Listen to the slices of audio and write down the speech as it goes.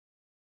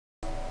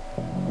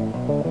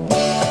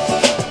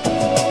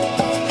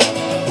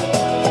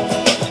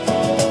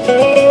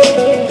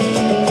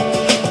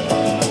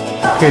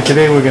Okay,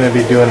 today we're going to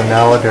be doing an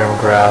AlloDerm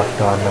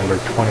graft on number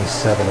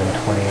 27 and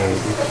 28.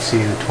 You can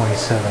see the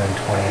 27 and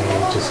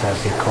 28 just have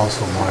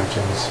mucosal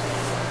margins.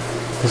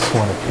 This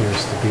one appears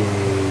to be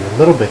a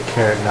little bit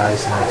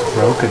keratinized and it's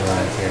broken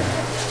right here.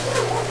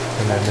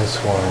 And then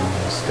this one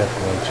is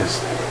definitely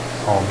just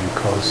all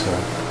mucosa.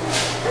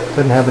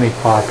 Doesn't have any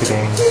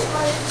pocketing.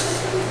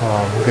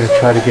 We're going to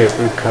try to get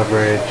root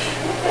coverage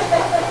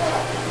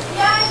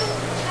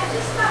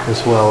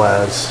as well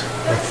as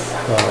a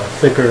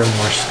thicker and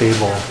more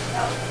stable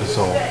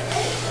result.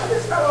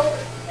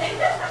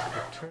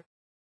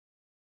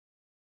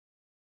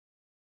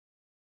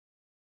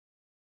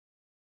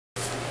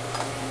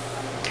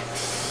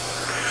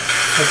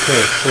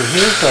 Okay, so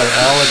here's our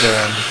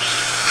AlloDerm,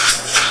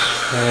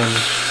 and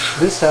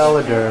this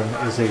AlloDerm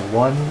is a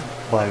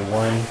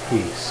 1-by-1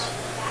 piece.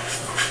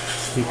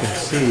 You can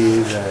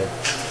see that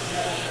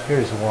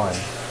here's one.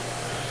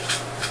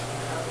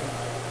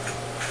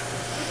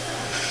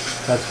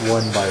 That's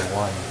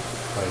 1-by-1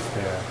 right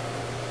there.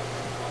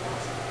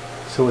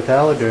 So with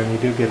AlloDerm you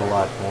do get a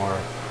lot more.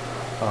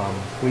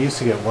 We used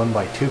to get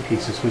 1-by-2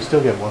 pieces. We still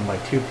get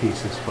 1-by-2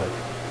 pieces, but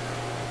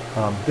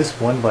this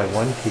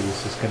 1-by-1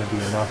 piece is going to be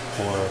enough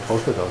for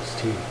both of those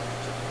teeth,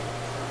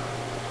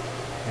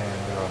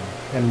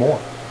 and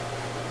more.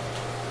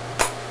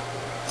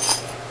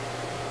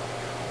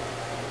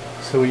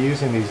 So we're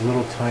using these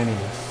little tiny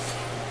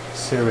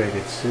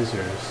serrated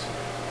scissors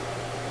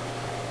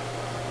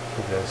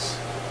for this.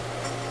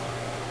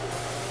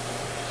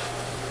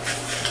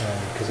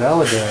 Because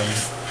AlloDerm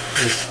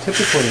is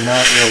typically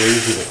not real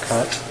easy to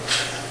cut,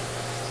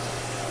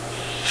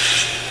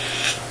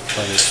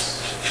 but it's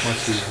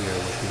much easier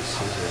with these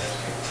scissors.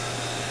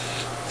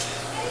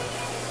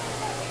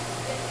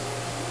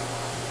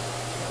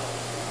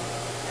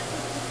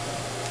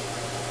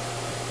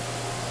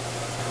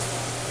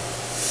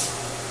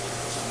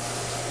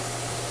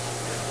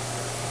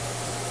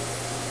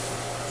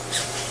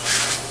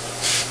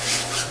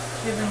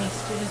 Do you have any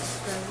students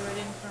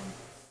graduating from?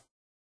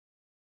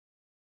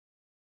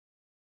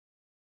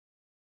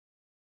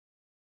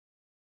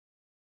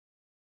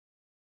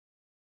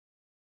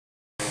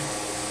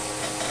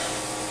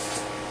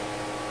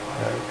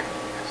 Okay,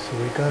 so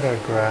we got our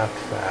graft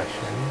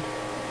fashioned,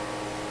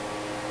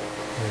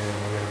 and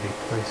we're going to be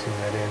placing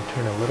that in.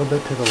 Turn a little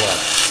bit to the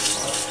left.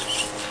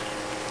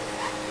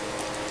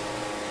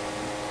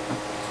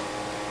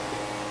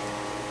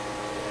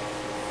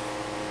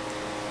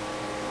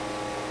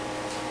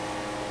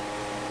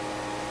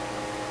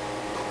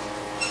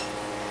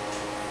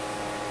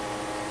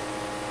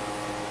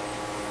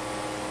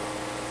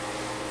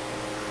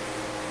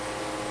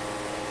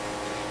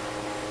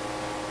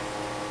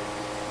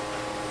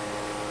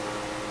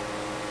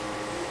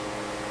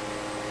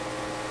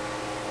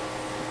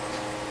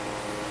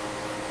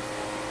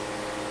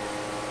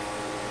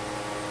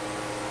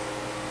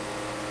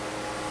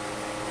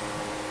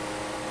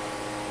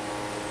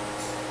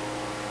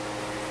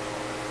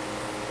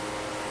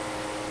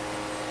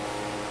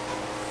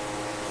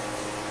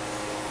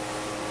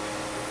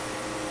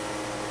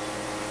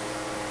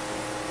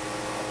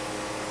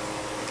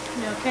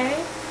 You okay?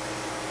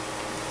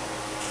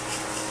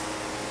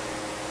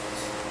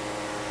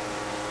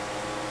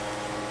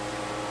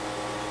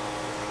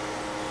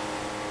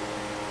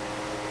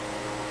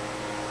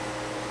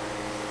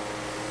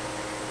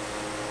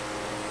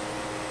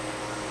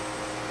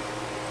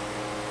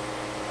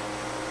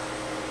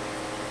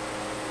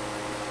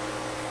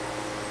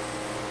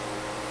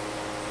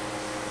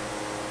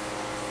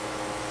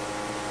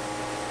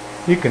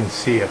 You can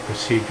see a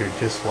procedure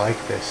just like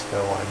this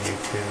though on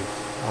YouTube.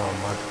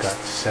 I've got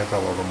several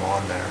of them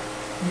on there.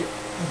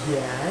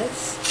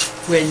 Yes.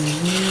 When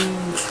you,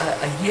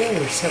 a year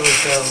or so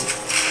ago,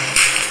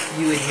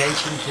 you had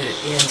mentioned to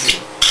Andrew,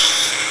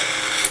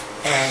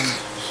 and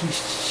he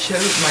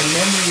showed, my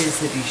memory is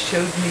that he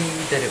showed me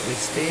that it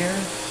was there,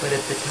 but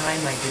at the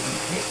time I didn't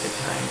take the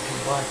time to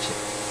watch it.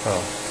 Oh,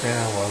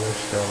 yeah, well,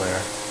 they're still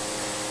there.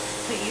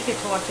 So you get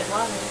to watch it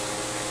live.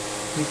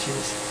 Which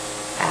is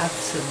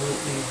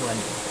absolutely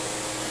wonderful.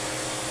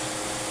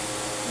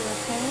 You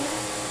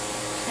okay?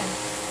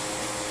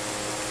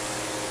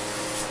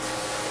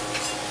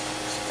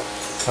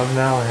 I've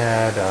now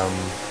had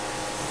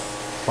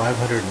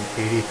 580,000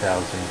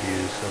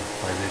 views of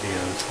my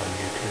videos on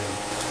YouTube.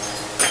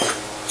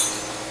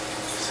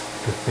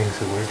 The things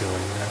that we're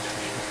doing, that's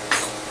for sure.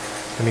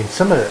 I mean,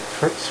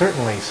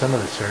 certainly some of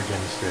the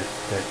surgeons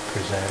that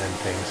present and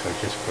things are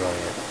just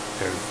brilliant.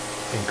 They're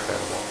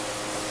incredible.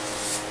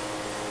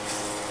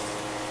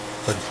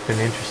 But it's been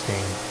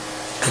interesting.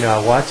 You know,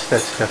 I watch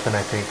that stuff and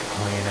I think,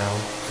 oh, you know,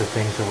 the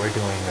things that we're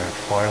doing are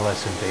far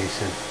less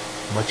invasive,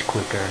 much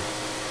quicker.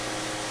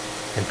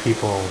 And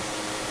people,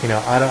 you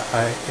know, I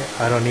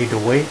don't need to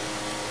wait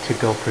to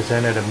go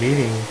present at a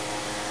meeting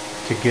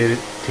to get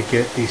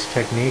these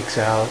techniques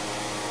out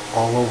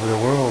all over the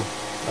world.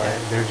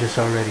 They're just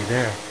already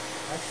there.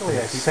 Actually,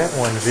 I sent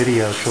one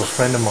video to a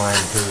friend of mine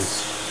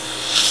who's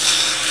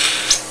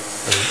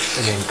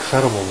an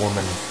incredible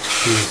woman.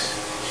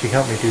 She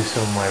helped me do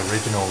some of my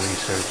original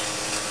research.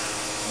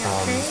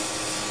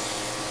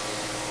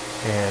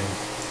 And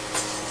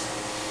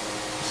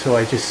so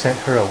I just sent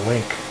her a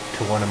link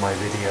to one of my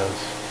videos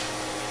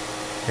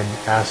and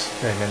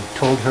then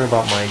told her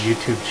about my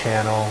YouTube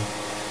channel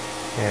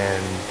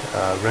and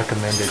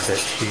recommended that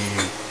she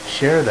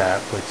share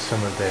that with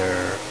some of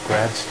their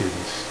grad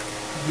students.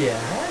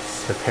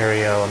 Yes. The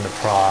perio and the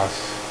pros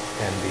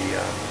and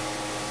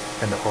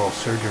the oral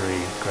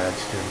surgery grad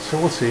students. So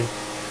we'll see.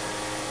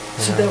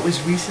 So that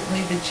was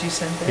recently that you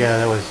sent that? Yeah,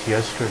 that was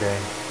yesterday.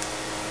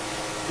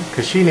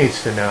 Because she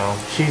needs to know.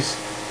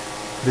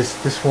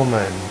 This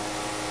woman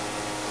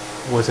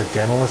was a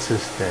dental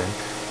assistant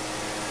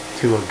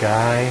to a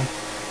guy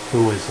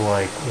who was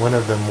like one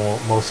of the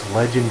most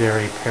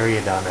legendary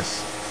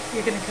periodontists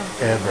You're going to come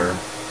through ever. now.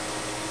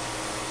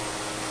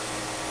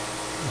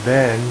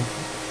 Then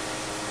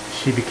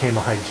she became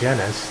a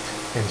hygienist,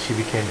 and she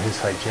became his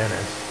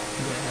hygienist.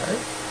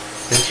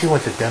 Yes. Then she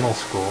went to dental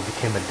school,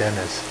 became a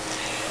dentist.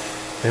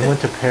 Then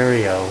went to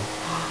perio,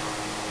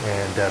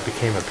 and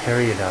became a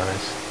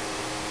periodontist.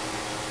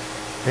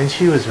 Then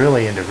she was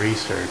really into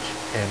research,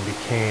 and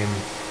became,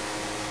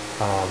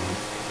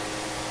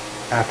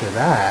 after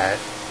that,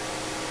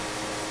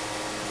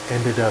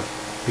 ended up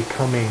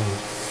becoming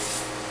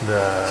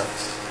the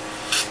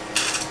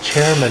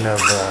chairman of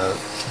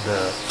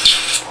the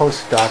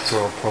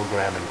postdoctoral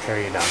program in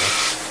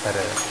periodontics at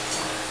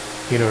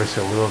a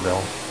University of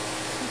Louisville.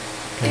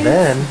 And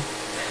then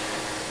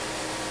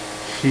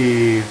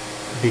she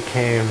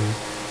became,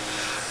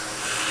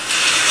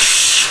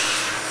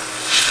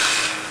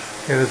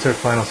 yeah, that's our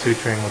final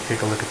suturing. We'll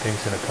take a look at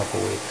things in a couple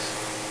weeks.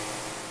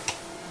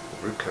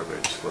 The root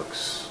coverage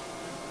looks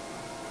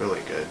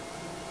really good.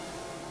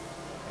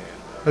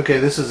 Okay,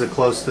 this is a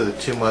close to the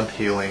 2-month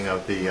healing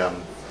of the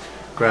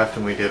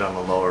grafting we did on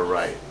the lower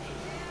right.